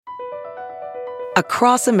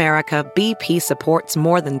Across America, BP supports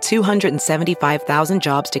more than 275,000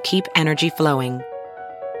 jobs to keep energy flowing.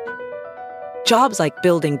 Jobs like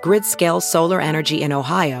building grid-scale solar energy in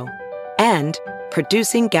Ohio and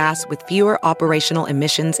producing gas with fewer operational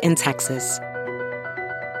emissions in Texas.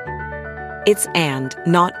 It's and,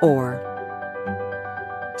 not or.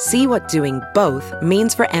 See what doing both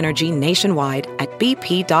means for energy nationwide at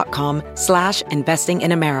bp.com/investing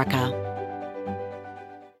in America.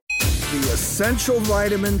 The essential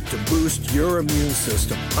vitamin to boost your immune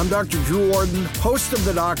system. I'm Dr. Drew Ordon, host of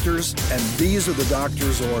The Doctors, and these are the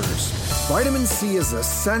doctor's orders. Vitamin C is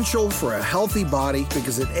essential for a healthy body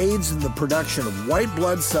because it aids in the production of white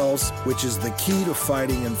blood cells, which is the key to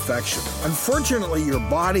fighting infection. Unfortunately, your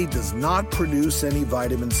body does not produce any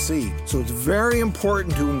vitamin C, so it's very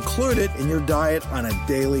important to include it in your diet on a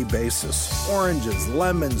daily basis. Oranges,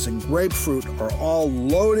 lemons, and grapefruit are all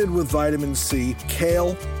loaded with vitamin C.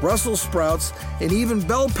 Kale, Brussels sprouts, and even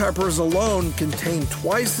bell peppers alone contain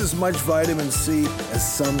twice as much vitamin C as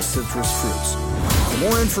some citrus fruits. For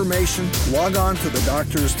more information, log on to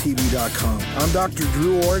thedoctorstv.com. I'm Dr.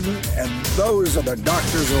 Drew Ordon, and those are the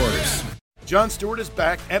doctor's orders. Jon Stewart is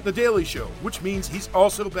back at The Daily Show, which means he's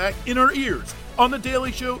also back in our ears on The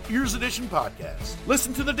Daily Show Ears Edition podcast.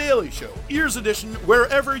 Listen to The Daily Show Ears Edition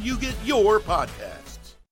wherever you get your podcasts.